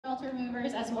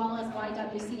movers as well as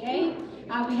YWCA.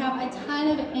 We have a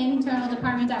ton of internal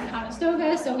departments at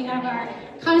Conestoga. So we have our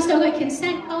Conestoga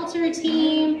consent culture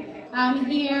team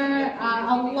here,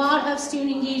 a lot of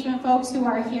student engagement folks who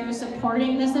are here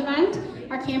supporting this event,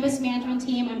 our campus management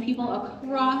team, and people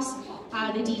across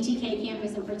the DTK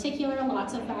campus in particular,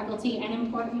 lots of faculty and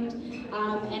important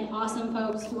and awesome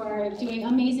folks who are doing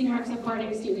amazing work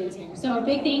supporting students here. So a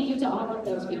big thank you to all of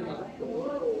those people.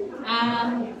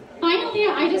 Finally,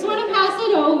 I just want to pass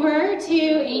it over to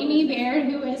Amy Baird,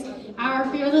 who is our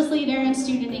fearless leader in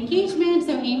student engagement.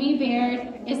 So Amy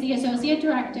Baird is the Associate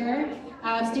Director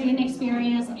of Student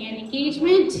Experience and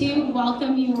Engagement, to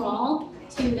welcome you all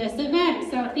to this event.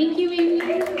 So thank you, Amy.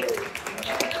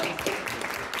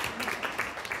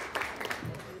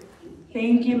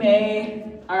 Thank you,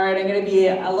 May. All right, I'm going to be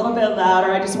a little bit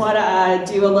louder. I just want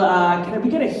to do can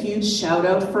we get a huge shout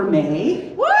out for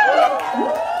May? Woo!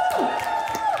 Woo!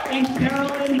 And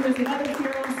Carolyn, who is another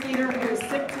fearless leader who is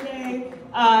sick today.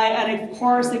 And of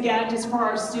course, again, just for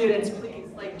our students, please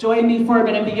join me for a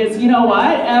minute, because you know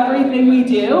what? Everything we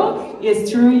do is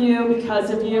through you, because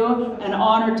of you, and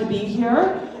honored to be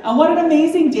here. And what an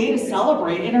amazing day to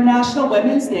celebrate International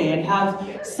Women's Day and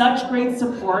have such great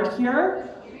support here.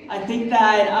 I think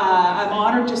that I'm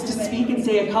honored just to speak and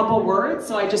say a couple words.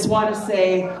 So I just want to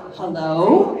say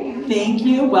hello, thank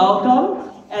you,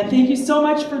 welcome, and thank you so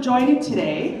much for joining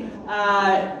today.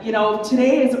 You know,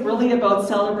 today is really about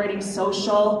celebrating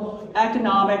social,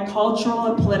 economic, cultural,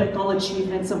 and political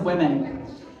achievements of women.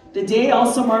 The day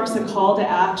also marks a call to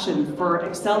action for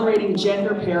accelerating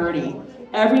gender parity.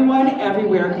 Everyone,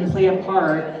 everywhere can play a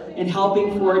part in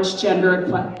helping forge gender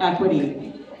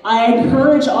equity. I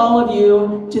encourage all of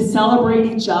you to celebrate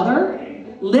each other,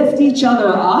 lift each other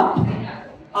up.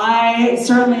 I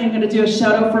certainly am going to do a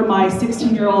shout out for my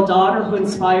 16-year-old daughter, who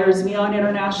inspires me on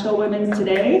International Women's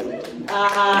Day.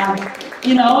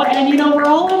 We're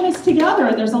all in this together,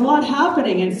 and there's a lot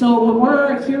happening. And so when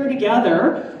we're here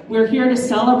together, we're here to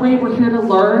celebrate, we're here to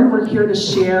learn, we're here to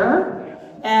share.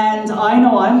 And I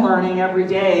know I'm learning every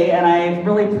day, and I'm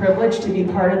really privileged to be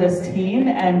part of this team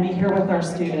and be here with our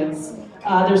students.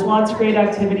 There's lots of great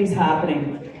activities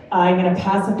happening. I'm going to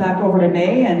pass it back over to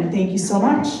May, and thank you so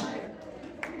much.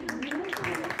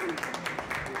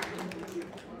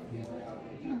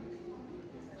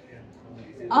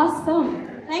 Awesome.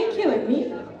 Thank you,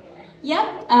 Amy.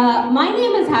 Yep, my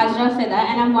name is Hajra Fida,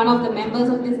 and I'm one of the members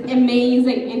of this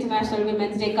amazing International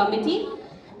Women's Day Committee.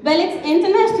 Well, it's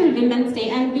International Women's Day,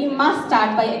 and we must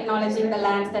start by acknowledging the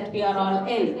lands that we are all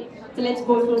in. So let's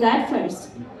go through that first.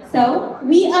 So,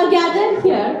 we are gathered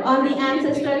here on the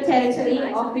ancestral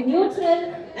territory of the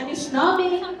neutral,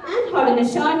 Anishinaabe, and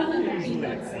Haudenosaunee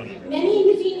peoples. Many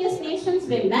indigenous nations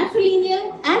were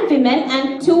matrilineal, and women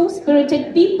and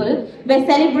two-spirited people were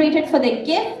celebrated for their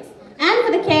gifts and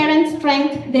for the care and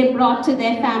strength they brought to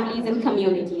their families and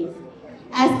communities.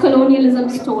 As colonialism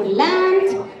stole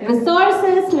land,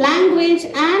 resources, language,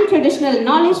 and traditional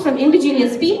knowledge from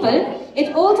indigenous people,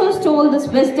 it also stole this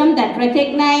wisdom that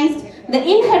recognized the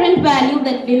inherent value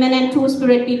that women and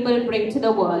two-spirit people bring to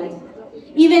the world.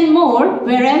 Even more,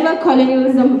 wherever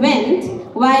colonialism went,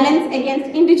 violence against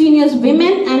indigenous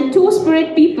women and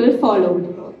two-spirit people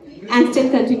followed, and still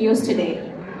continues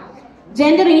today.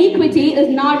 Gender inequity is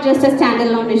not just a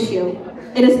standalone issue.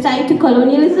 It is tied to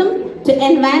colonialism, to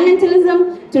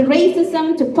environmentalism, to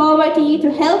racism, to poverty, to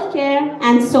healthcare,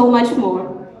 and so much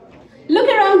more. Look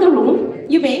around the room.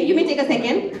 You may take a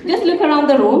second. Just look around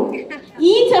the room.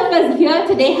 Each of us here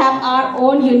today have our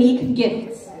own unique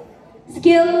gifts,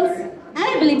 skills,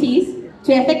 and abilities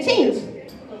to effect change.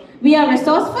 We are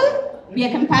resourceful, we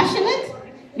are compassionate,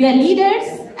 we are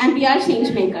leaders, and we are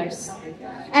change makers.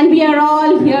 And we are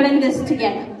all here in this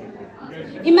together.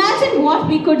 Imagine what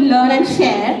we could learn and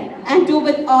share and do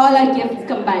with all our gifts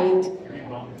combined.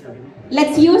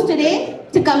 Let's use today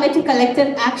to commit to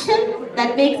collective action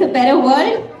that makes a better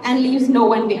world and leaves no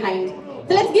one behind.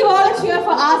 So let's give all a cheer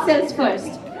for ourselves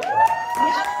first.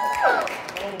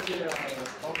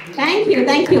 Thank you,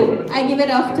 thank you. I give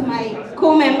it off to my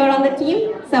co-member on the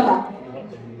team, Sabah.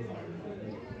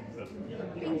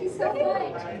 Thank you so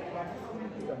much.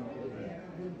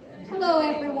 Hello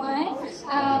everyone,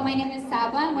 my name is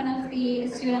Saba. I'm one of the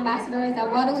student ambassadors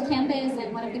at Waterloo campus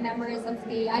and one of the members of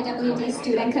the IWD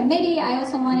student committee. I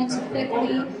also wanted to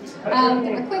quickly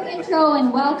give a quick intro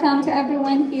and welcome to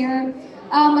everyone here.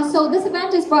 So this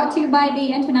event is brought to you by the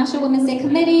International Women's Day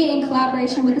Committee in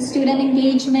collaboration with the Student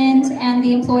Engagement and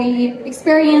the Employee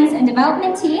Experience and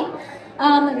Development team.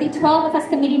 The 12 of us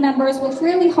committee members worked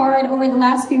really hard over the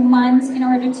last few months in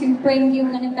order to bring you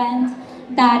an event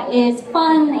that is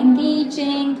fun,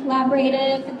 engaging,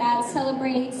 collaborative, that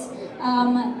celebrates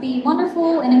the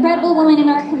wonderful and incredible women in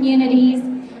our communities,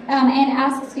 and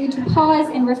asks you to pause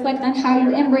and reflect on how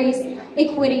you embrace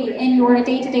equity in your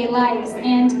day-to-day lives,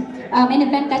 and an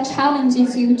event that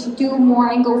challenges you to do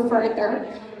more and go further.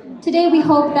 Today we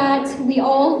hope that we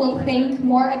all will think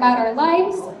more about our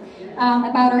lives,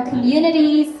 about our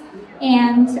communities,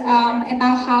 and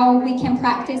about how we can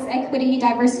practice equity,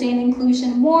 diversity, and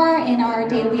inclusion more in our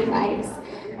daily lives.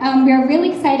 We're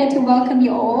really excited to welcome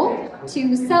you all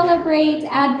to celebrate,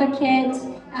 advocate,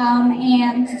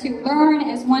 and to learn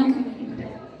as one community.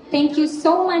 Thank you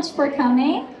so much for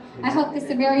coming. I hope this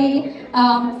is a very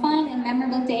fun and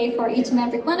memorable day for each and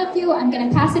every one of you. I'm going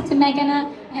to pass it to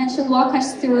Meghana, and she'll walk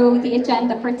us through the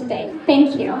agenda for today.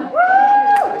 Thank you.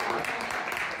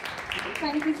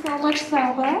 Thank you so much,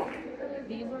 Saba.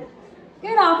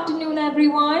 Good afternoon,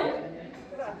 everyone.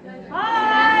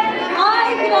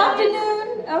 Hi, good afternoon.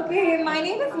 Okay, my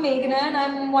name is Meghana, and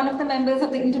I'm one of the members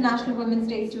of the International Women's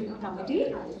Day Student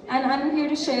Committee, and I'm here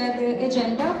to share the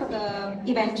agenda for the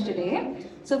event today.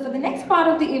 So for the next part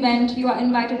of the event, you are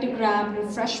invited to grab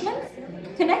refreshments,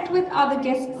 connect with other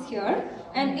guests here,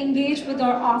 and engage with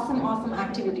our awesome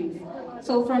activities.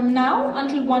 So from now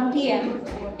until 1 p.m.,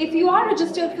 if you are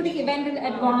registered for the event in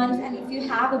advance and if you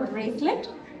have a bracelet,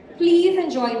 please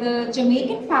enjoy the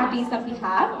Jamaican patties that we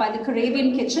have by the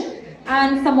Caribbean Kitchen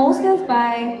and samosas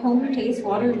by Home Taste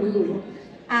Waterloo.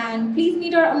 And please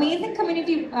meet our amazing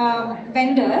community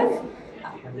vendors.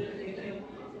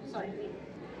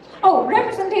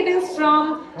 Representatives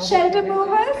from Shelter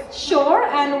Movers, Shore,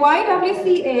 and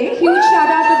YWCA. Huge shout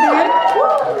out to them,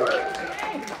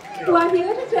 who are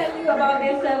here to tell you about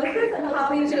their services and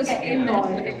how you can get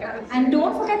involved. And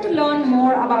don't forget to learn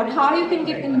more about how you can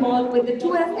get involved with the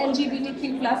 2S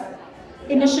LGBTQ+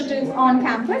 initiatives on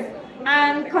campus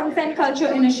and consent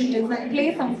culture initiatives, and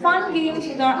play some fun games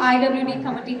with our IWD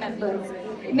committee members.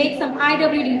 Make some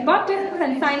IWD buttons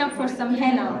and sign up for some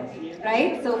henna.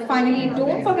 Right? So finally,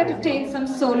 don't forget to take some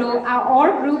solo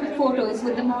or group photos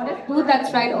with the modest booth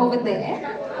that's right over there.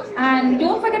 And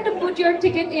don't forget to put your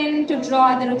ticket in to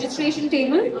draw at the registration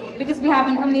table, because we have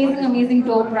an amazing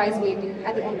door prize waiting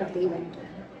at the end of the event.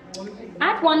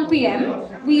 At 1 p.m.,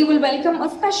 we will welcome a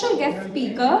special guest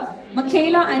speaker,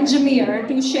 Michaela and Jameer,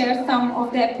 to share some of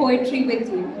their poetry with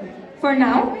you. For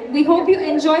now, we hope you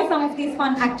enjoy some of these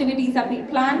fun activities that we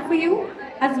planned for you,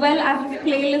 as well as this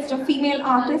playlist of female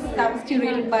artists that was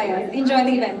curated by us. Enjoy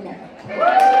the event.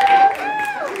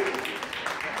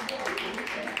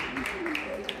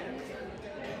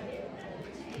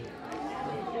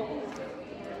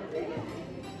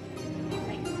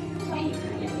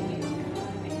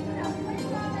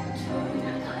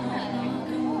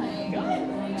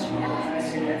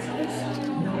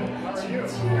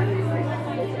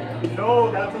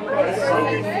 No, that's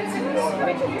okay.